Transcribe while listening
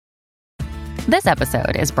This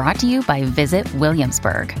episode is brought to you by Visit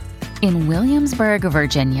Williamsburg. In Williamsburg,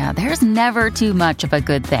 Virginia, there's never too much of a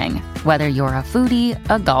good thing. Whether you're a foodie,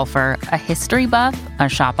 a golfer, a history buff, a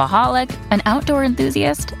shopaholic, an outdoor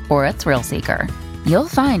enthusiast, or a thrill seeker, you'll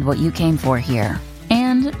find what you came for here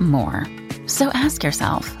and more. So ask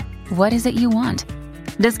yourself, what is it you want?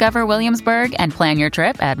 Discover Williamsburg and plan your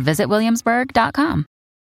trip at visitwilliamsburg.com.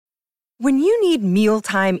 When you need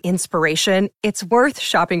mealtime inspiration, it's worth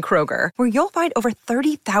shopping Kroger, where you'll find over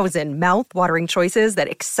 30,000 mouth-watering choices that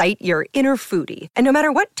excite your inner foodie. And no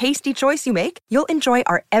matter what tasty choice you make, you'll enjoy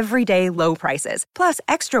our everyday low prices, plus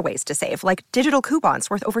extra ways to save, like digital coupons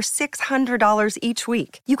worth over $600 each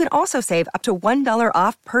week. You can also save up to $1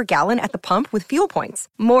 off per gallon at the pump with fuel points.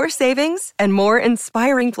 More savings and more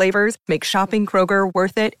inspiring flavors make shopping Kroger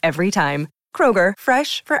worth it every time. Kroger,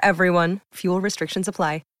 fresh for everyone. Fuel restrictions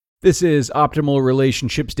apply. This is Optimal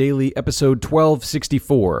Relationships Daily, episode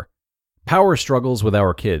 1264, Power Struggles with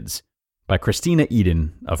Our Kids, by Christina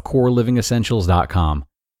Eden of CoreLivingEssentials.com.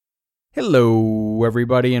 Hello,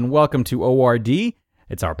 everybody, and welcome to ORD.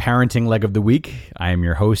 It's our parenting leg of the week. I am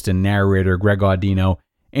your host and narrator, Greg Audino,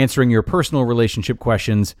 answering your personal relationship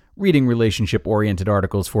questions, reading relationship-oriented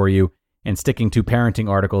articles for you, and sticking to parenting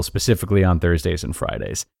articles specifically on Thursdays and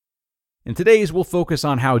Fridays. In today's, we'll focus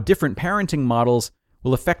on how different parenting models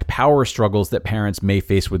will affect power struggles that parents may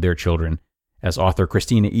face with their children, as author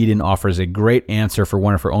Christina Eden offers a great answer for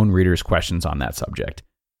one of her own readers' questions on that subject.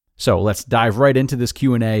 So let's dive right into this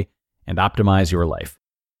Q&A and optimize your life.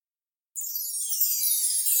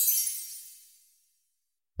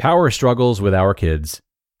 Power Struggles with Our Kids,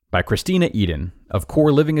 by Christina Eden of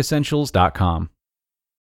CoreLivingEssentials.com.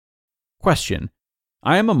 Question: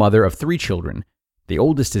 I am a mother of 3 children. The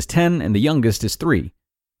oldest is 10 and the youngest is 3.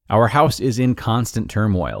 Our house is in constant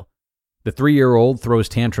turmoil. The 3-year-old throws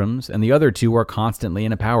tantrums, and the other 2 are constantly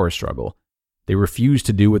in a power struggle. They refuse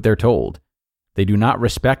to do what they're told. They do not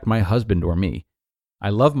respect my husband or me. I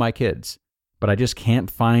love my kids, but I just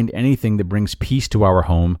can't find anything that brings peace to our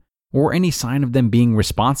home or any sign of them being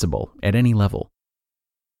responsible at any level.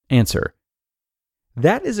 Answer: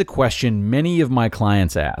 that is a question many of my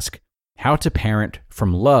clients ask. How to parent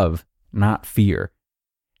from love, not fear.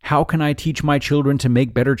 How can I teach my children to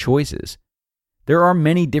make better choices? There are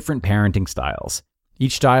many different parenting styles.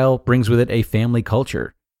 Each style brings with it a family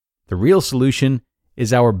culture. The real solution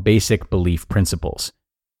is our basic belief principles.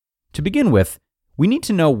 To begin with, we need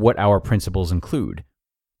to know what our principles include.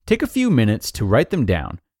 Take a few minutes to write them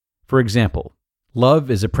down. For example, love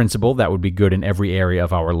is a principle that would be good in every area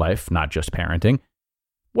of our life, not just parenting.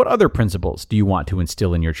 What other principles do you want to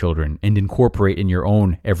instill in your children and incorporate in your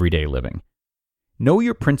own everyday living? Know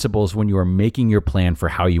your principles when you are making your plan for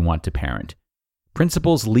how you want to parent.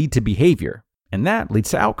 Principles lead to behavior, and that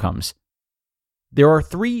leads to outcomes. There are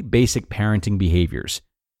 3 basic parenting behaviors.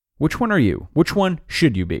 Which one are you? Which one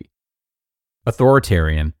should you be?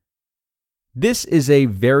 Authoritarian. This is a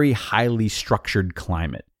very highly structured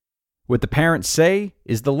climate. What the parents say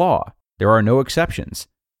is the law. There are no exceptions.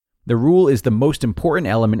 The rule is the most important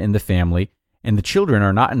element in the family, and the children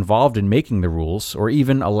are not involved in making the rules or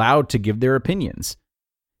even allowed to give their opinions.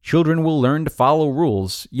 Children will learn to follow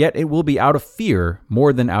rules, yet it will be out of fear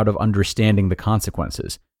more than out of understanding the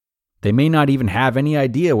consequences. They may not even have any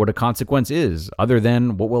idea what a consequence is, other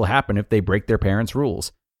than what will happen if they break their parents'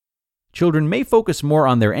 rules. Children may focus more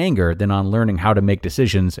on their anger than on learning how to make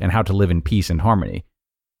decisions and how to live in peace and harmony.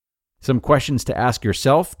 Some questions to ask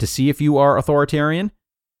yourself to see if you are authoritarian.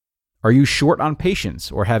 Are you short on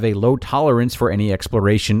patience or have a low tolerance for any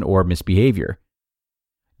exploration or misbehavior?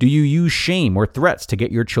 Do you use shame or threats to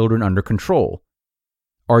get your children under control?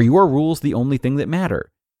 Are your rules the only thing that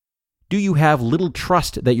matter? Do you have little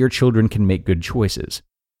trust that your children can make good choices?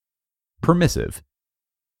 Permissive.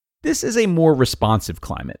 This is a more responsive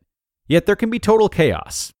climate, yet there can be total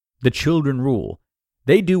chaos. The children rule.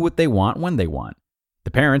 They do what they want when they want. The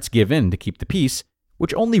parents give in to keep the peace,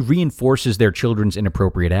 which only reinforces their children's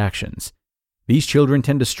inappropriate actions. These children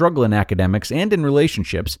tend to struggle in academics and in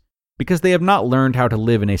relationships because they have not learned how to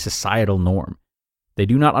live in a societal norm. They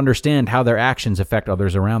do not understand how their actions affect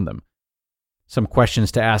others around them. Some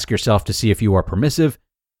questions to ask yourself to see if you are permissive.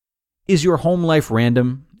 Is your home life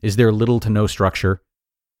random? Is there little to no structure?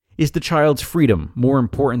 Is the child's freedom more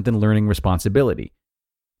important than learning responsibility?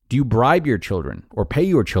 Do you bribe your children or pay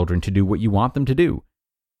your children to do what you want them to do?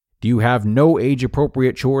 Do you have no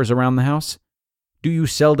age-appropriate chores around the house? Do you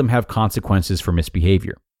seldom have consequences for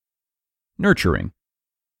misbehavior? Nurturing.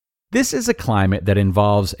 This is a climate that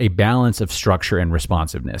involves a balance of structure and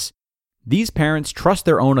responsiveness. These parents trust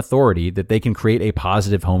their own authority that they can create a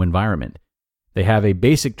positive home environment. They have a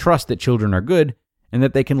basic trust that children are good, and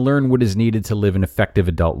that they can learn what is needed to live an effective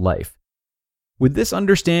adult life. With this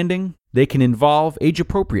understanding, they can involve, age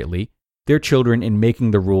appropriately, their children in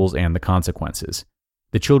making the rules and the consequences.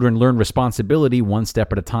 The children learn responsibility one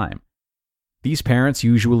step at a time. These parents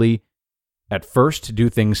usually, at first, do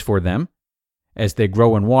things for them. As they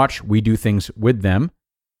grow and watch, we do things with them.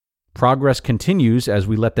 Progress continues as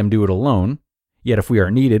we let them do it alone, yet if we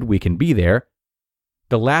are needed, we can be there.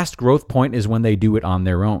 The last growth point is when they do it on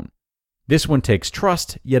their own. This one takes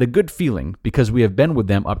trust, yet a good feeling, because we have been with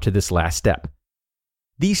them up to this last step.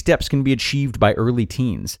 These steps can be achieved by early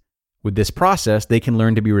teens. With this process, they can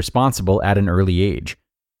learn to be responsible at an early age.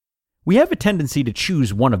 We have a tendency to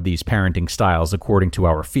choose one of these parenting styles according to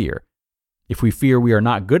our fear. If we fear we are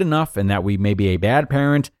not good enough and that we may be a bad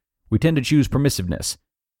parent, we tend to choose permissiveness.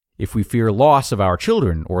 If we fear loss of our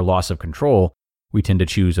children or loss of control, we tend to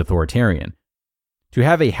choose authoritarian. To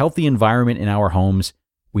have a healthy environment in our homes,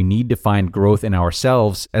 we need to find growth in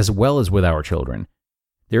ourselves as well as with our children.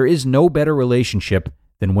 There is no better relationship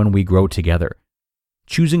than when we grow together.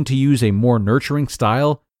 Choosing to use a more nurturing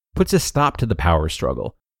style puts a stop to the power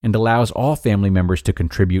struggle and allows all family members to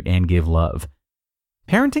contribute and give love.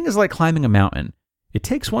 Parenting is like climbing a mountain. It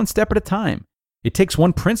takes one step at a time. It takes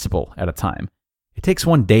one principle at a time. It takes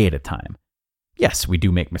one day at a time. Yes, we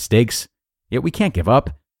do make mistakes, yet we can't give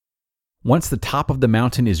up. Once the top of the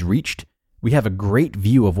mountain is reached, we have a great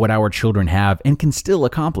view of what our children have and can still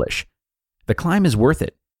accomplish. The climb is worth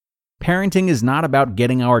it. Parenting is not about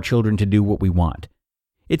getting our children to do what we want.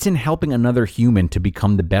 It's in helping another human to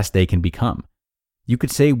become the best they can become. You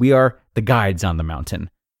could say we are the guides on the mountain.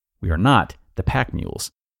 We are not the pack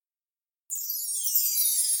mules.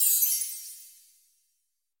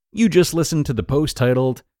 You just listened to the post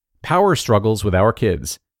titled Power Struggles with Our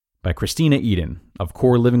Kids by Christina Eden of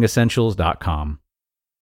CoreLivingEssentials.com.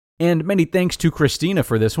 And many thanks to Christina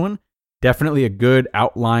for this one. Definitely a good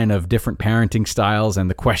outline of different parenting styles and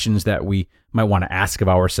the questions that we might want to ask of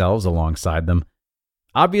ourselves alongside them.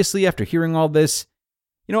 Obviously, after hearing all this,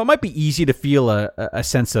 it might be easy to feel a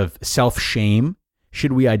sense of self-shame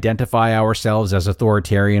should we identify ourselves as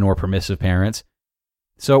authoritarian or permissive parents.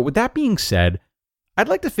 So with that being said, I'd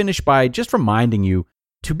like to finish by just reminding you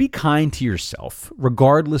to be kind to yourself,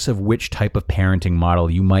 regardless of which type of parenting model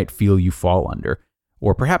you might feel you fall under,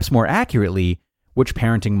 or perhaps more accurately, which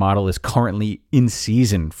parenting model is currently in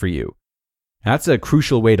season for you. That's a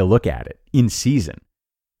crucial way to look at it, in season.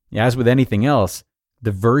 As with anything else,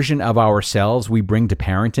 the version of ourselves we bring to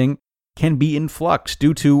parenting can be in flux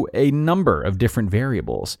due to a number of different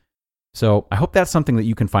variables. So I hope that's something that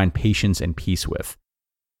you can find patience and peace with.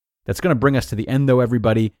 That's going to bring us to the end, though,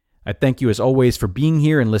 everybody. I thank you as always for being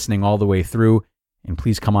here and listening all the way through. And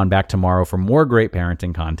please come on back tomorrow for more great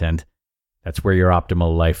parenting content. That's where your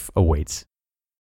optimal life awaits.